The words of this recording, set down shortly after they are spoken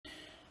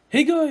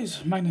Hey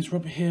guys, Magnus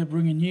here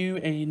bringing you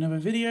another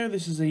video.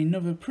 This is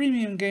another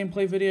premium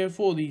gameplay video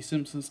for The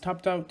Simpsons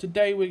Tapped Out.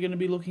 Today we're going to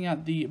be looking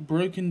at the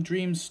Broken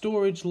Dream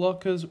storage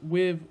lockers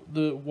with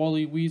the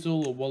Wally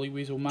Weasel or Wally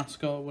Weasel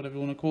mascot, whatever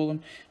you want to call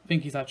him. I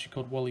think he's actually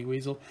called Wally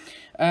Weasel.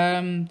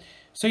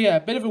 So yeah,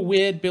 a bit of a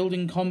weird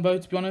building combo,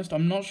 to be honest.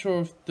 I'm not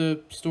sure if the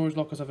storage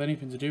lockers have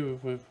anything to do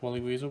with Wally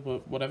Weasel,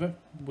 but whatever.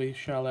 We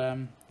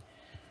shall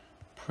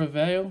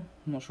prevail.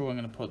 I'm not sure where I'm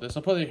going to put this.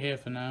 I'll put it here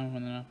for now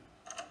and then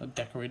I'll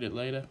decorate it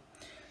later.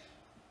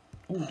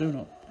 Oh,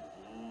 donut.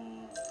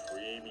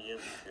 Premium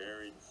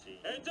currency.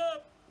 Heads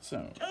up.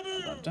 So,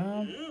 put that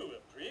down. Ooh,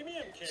 a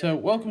premium currency. So,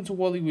 welcome to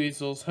Wally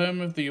Weasel's,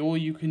 home of the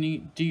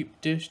all-you-can-eat deep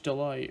dish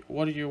delight.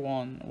 What do you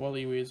want,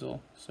 Wally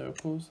Weasel? So,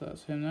 of course,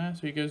 that's him there.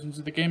 So, he goes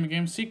into the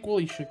Game sequel.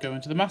 He should go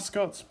into the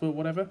mascots, but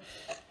whatever.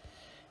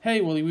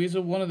 Hey, Wally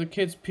Weasel, one of the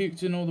kids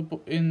puked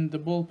in the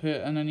ball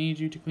pit, and I need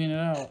you to clean it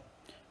out.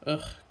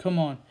 Ugh, come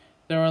on.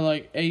 There are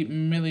like 8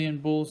 million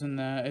balls in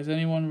there. Is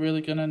anyone really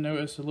gonna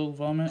notice a little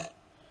vomit?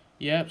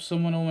 Yep,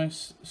 someone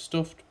almost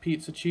stuffed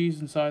pizza cheese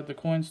inside the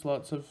coin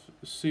slots of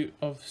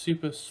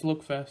Super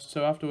Slugfest,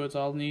 so afterwards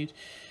I'll need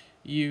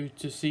you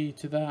to see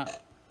to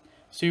that.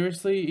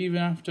 Seriously, even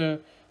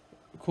after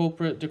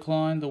corporate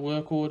declined the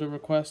work order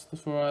request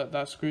for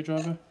that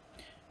screwdriver?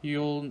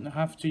 You'll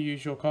have to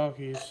use your car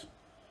keys.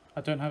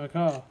 I don't have a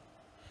car.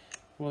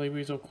 Wally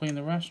Weasel clean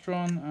the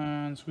restaurant,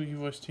 and Squeaky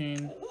Voice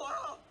Teen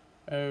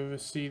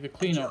oversee the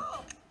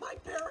cleanup. My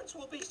parents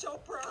will be so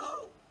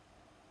proud.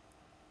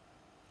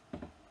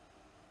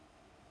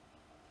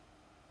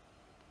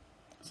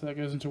 So that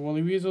goes into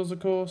Wally Weasel's, of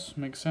course.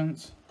 Makes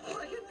sense.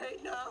 I get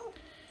paid now.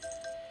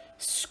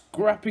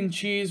 Scrapping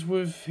cheese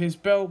with his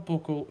belt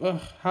buckle.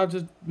 Ugh, how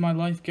did my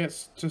life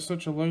get to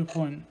such a low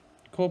point?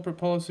 Corporate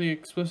policy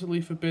explicitly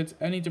forbids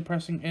any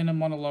depressing inner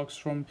monologues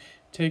from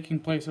taking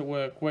place at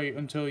work. Wait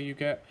until you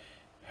get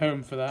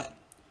home for that.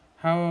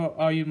 How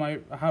are you my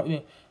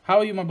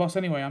boss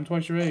anyway? I'm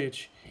twice your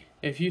age.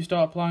 If you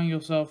start applying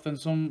yourself, then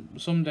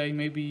someday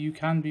maybe you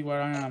can be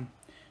where I am.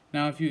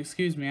 Now, if you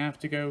excuse me, I have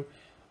to go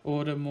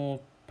order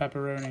more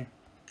pepperoni.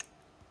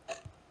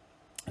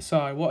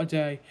 Sigh, what a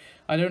day.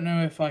 I don't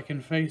know if I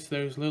can face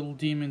those little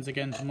demons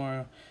again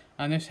tomorrow.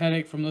 And this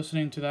headache from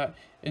listening to that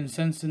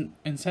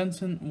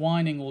incessant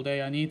whining all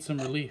day, I need some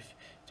relief.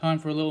 Time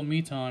for a little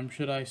me time.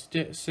 Should I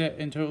sit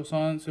in total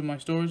silence in my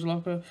storage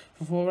locker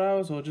for 4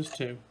 hours or just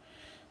 2?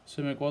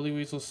 So make Wally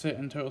Weasel sit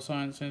in total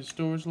silence in his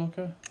storage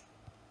locker.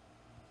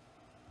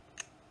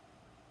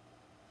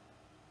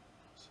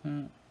 So,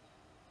 can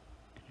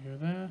you go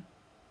there?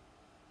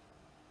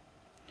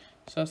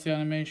 So that's the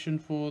animation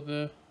for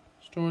the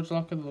storage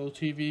locker, the little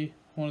TV.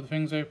 One of the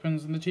things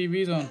opens and the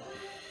TV's on.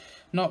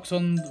 Knocks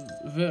on the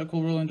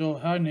vertical rolling door.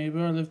 Hi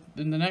neighbour, I live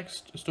in the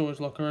next storage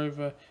locker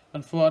over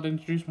and thought I'd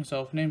introduce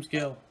myself. Name's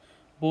Gil.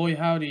 Boy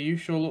howdy, you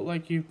sure look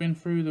like you've been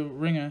through the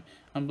ringer,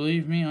 and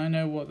believe me, I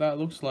know what that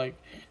looks like.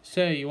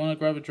 Say, you want to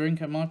grab a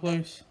drink at my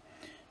place?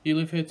 You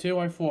live here too?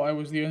 I thought I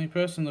was the only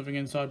person living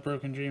inside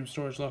Broken Dream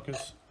storage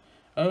lockers.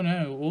 Oh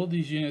no, all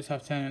these units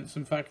have tenants.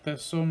 In fact,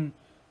 there's some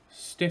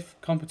stiff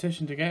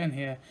competition to get in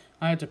here.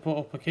 I had to put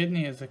up a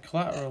kidney as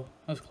collateral.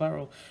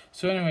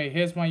 So anyway,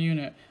 here's my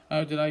unit.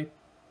 Oh, did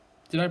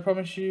I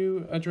promise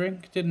you a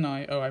drink? Didn't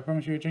I? Oh, I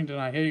promised you a drink,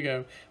 didn't I? Here you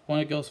go. One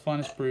of Gil's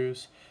finest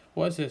brews.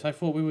 What is this? I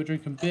thought we were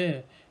drinking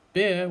beer.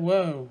 Beer?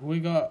 Whoa,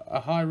 we got a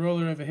high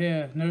roller over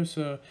here. No,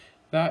 sir.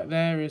 That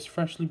there is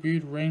freshly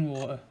brewed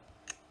rainwater.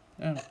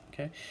 Oh,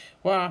 okay.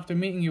 Well, after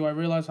meeting you, I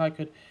realized I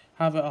could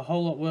have it a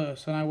whole lot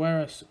worse, and I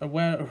wear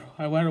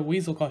a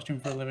weasel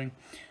costume for a living.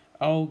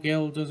 Oh,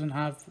 Gil doesn't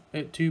have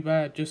it too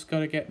bad. Just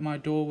gotta get my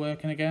door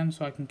working again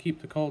so I can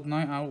keep the cold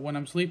night out when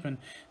I'm sleeping.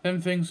 Then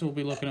things will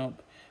be looking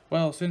up.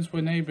 Well, since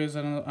we're neighbours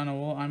and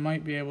all, I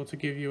might be able to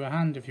give you a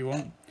hand if you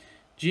want.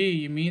 Gee,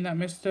 you mean that,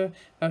 mister?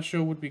 That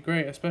sure would be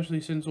great,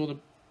 especially since all the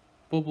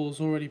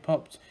bubbles already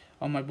popped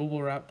on my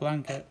bubble wrap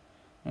blanket.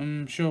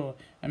 Sure.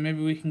 And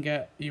maybe we can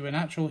get you an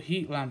actual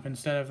heat lamp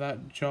instead of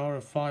that jar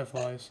of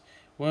fireflies.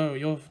 Whoa,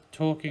 you're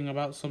talking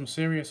about some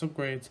serious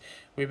upgrades.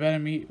 We better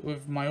meet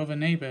with my other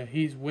neighbour.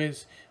 He's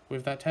whiz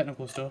with that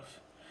technical stuff.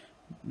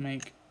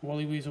 Make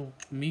Wally Weasel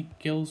meet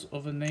Gil's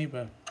other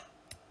neighbour.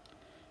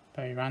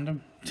 Very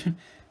random.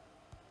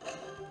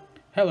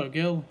 Hello,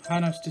 Gil. How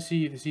nice to see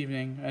you this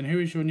evening. And who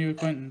is your new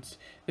acquaintance?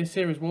 This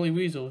here is Wally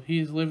Weasel.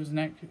 He lives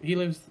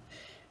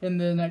in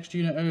the next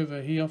unit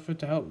over. He offered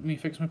to help me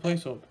fix my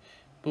place up.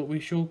 But we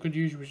sure could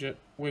use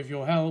with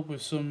your help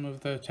with some of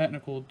the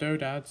technical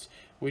doodads.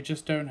 We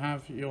just don't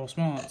have your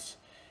smarts.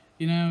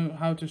 You know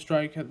how to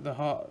strike at the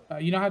heart.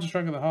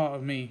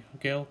 Of me,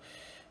 Gil.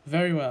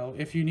 Very well.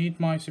 If you need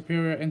my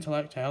superior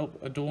intellect to help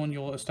adorn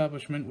your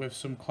establishment with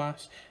some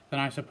class, then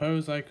I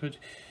suppose I could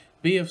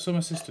be of some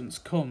assistance.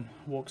 Come.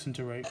 Walks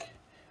into rake.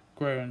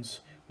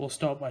 Groans. We'll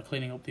start by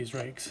cleaning up these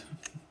rakes.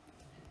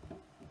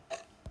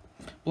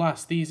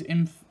 Blast these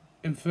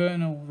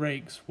infernal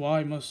rakes.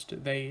 Why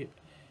must they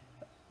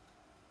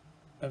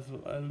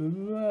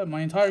my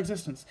entire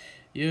existence?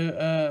 You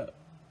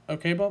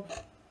okay, Bob?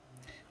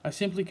 I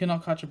simply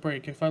cannot catch a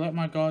break. If I let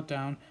my guard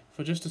down,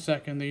 For just a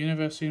second, the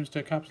universe seems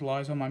to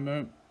capitalize on my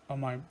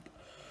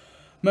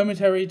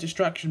momentary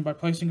distraction by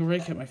placing a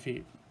rake at my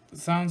feet. It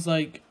sounds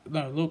like...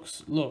 No,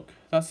 look.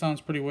 That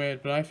sounds pretty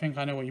weird, but I think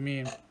I know what you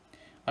mean.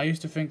 I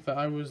used to think that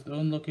I was the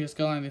unluckiest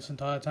guy in this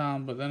entire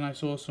town, but then I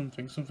saw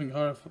something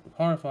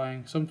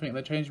horrifying, something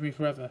that changed me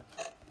forever.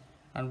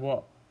 And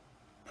what?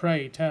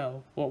 Pray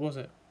tell, what was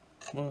it?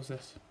 What was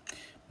this?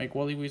 Make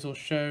Wally Weasel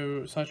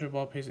show Sideshow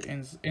Bob his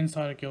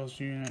Insider Kills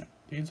unit.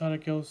 The Insider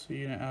Kills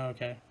unit, oh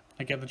okay.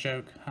 I get the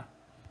joke. Ha.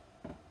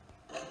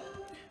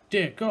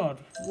 Dear God,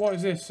 what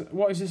is this?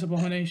 What is this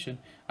abomination?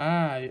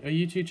 Ah, are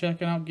you two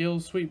checking out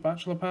Gil's sweet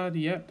bachelor pad?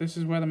 Yep, this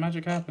is where the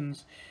magic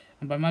happens.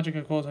 And by magic,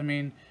 of course, I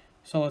mean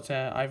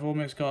solitaire. I've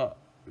almost got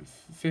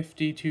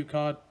 52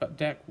 card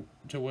deck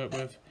to work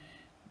with.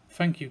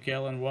 Thank you,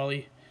 Gil and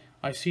Wally.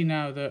 I see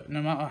now that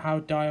no matter how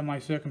dire my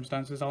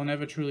circumstances, I'll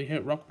never truly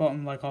hit rock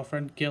bottom like our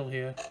friend Gil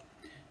here.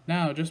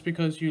 Now, just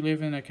because you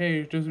live in a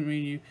cage doesn't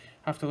mean you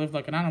have to live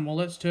like an animal.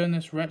 Let's turn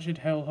this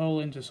wretched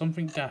hellhole into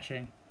something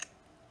dashing.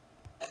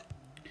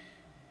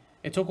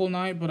 It took all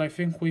night, but I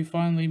think we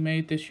finally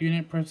made this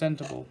unit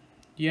presentable.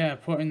 Yeah,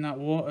 putting that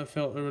water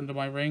filter under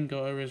my rain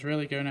gutter is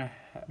really going to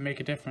make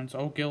a difference.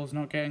 Oh, Gil's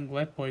not getting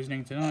lead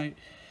poisoning tonight.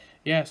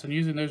 Yes, and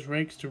using those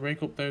rakes to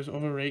rake up those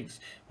other rakes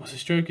was a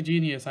stroke of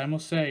genius, I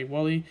must say.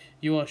 Wally,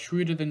 you are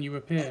shrewder than you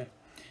appear.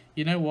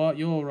 You know what?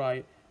 You're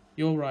right.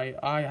 You're right.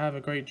 I have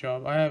a great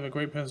job. I have a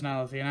great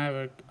personality, and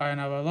I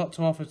have a lot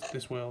to offer to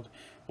this world.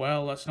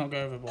 Well, let's not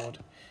go overboard.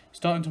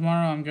 Starting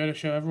tomorrow, I'm going to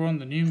show everyone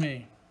the new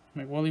me.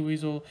 Make Wally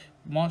Weasel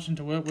march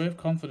into work with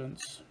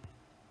confidence.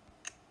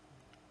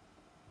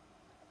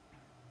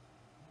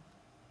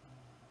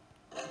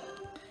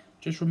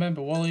 Just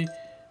remember, Wally,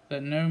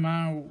 that no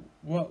matter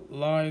what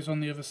lies on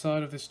the other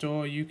side of this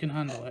door, you can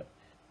handle it.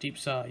 Deep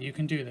sigh. You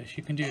can do this.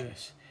 You can do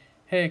this.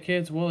 Hey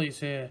kids, Wally's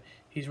here.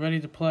 He's ready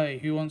to play.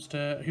 Who wants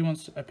a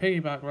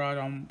piggyback ride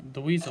on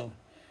the Weasel?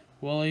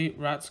 Wally,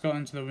 Rat's got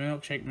into the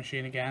milkshake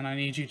machine again. I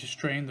need you to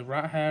strain the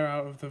rat hair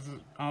out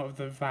of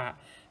the vat.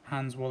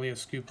 Hands Wally a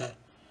scooper.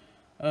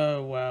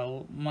 Oh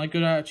well, my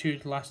good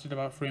attitude lasted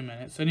about 3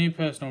 minutes. A new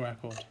personal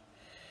record.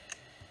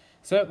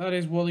 So that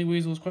is Wally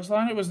Weasel's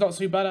questline. It was not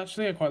too bad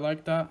actually, I quite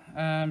liked that.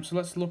 So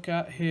let's look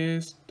at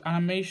his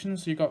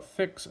animations. So you got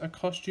fix a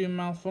costume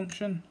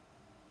malfunction.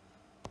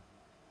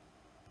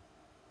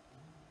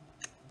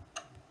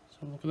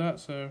 So look at that.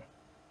 So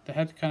the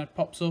head kind of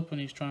pops up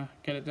and he's trying to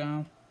get it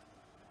down.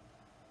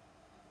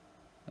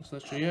 That's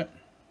literally it.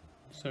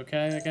 It's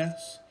okay, I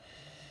guess.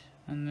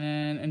 And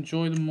then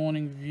enjoy the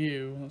morning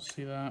view. Let's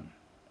see that.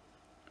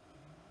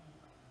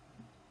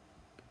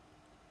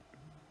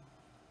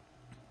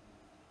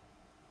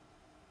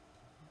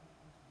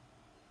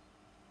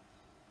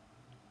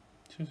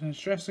 So he's in his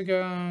dressing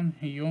gown,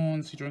 he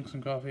yawns, he drinks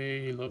some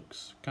coffee, he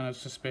looks kind of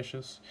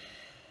suspicious.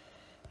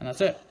 And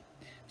that's it.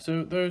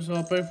 So those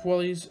are both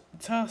Wally's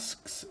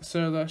tasks.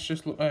 So let's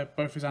just look at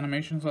both his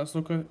animations. Let's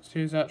look at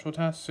his actual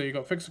tasks. So you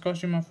got fix the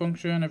costume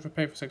malfunction,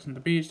 overpay for sex on the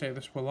beach, take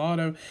the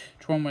Swalado,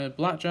 tron with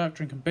blackjack,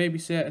 drink and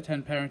babysit,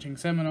 attend parenting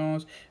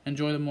seminars,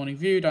 enjoy the morning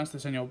view, dance to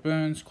Senor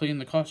Burns, clean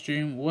the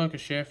costume, work a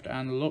shift,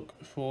 and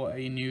look for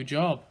a new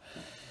job.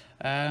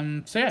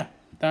 So yeah,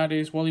 that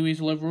is Wally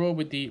Weasel overall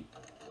with the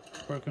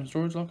broken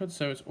storage lockers.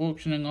 So it's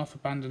auctioning off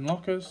abandoned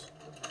lockers,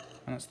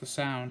 and that's the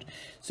sound.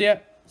 So yeah,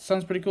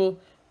 sounds pretty cool.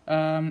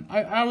 I'm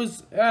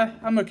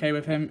okay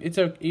with him. It's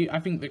okay. I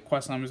think the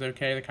questline was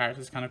okay. The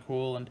character's kind of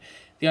cool, and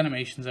the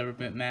animations are a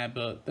bit meh,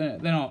 but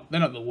they're not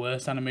the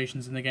worst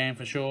animations in the game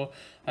for sure.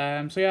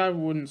 So yeah, I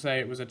wouldn't say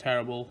it was a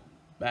terrible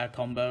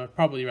combo. I'd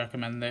probably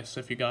recommend this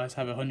if you guys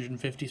have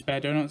 150 spare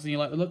donuts and you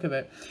like the look of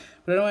it.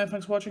 But anyway,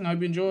 thanks for watching. I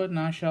hope you enjoyed, and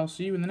I shall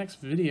see you in the next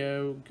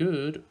video.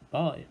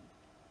 Goodbye.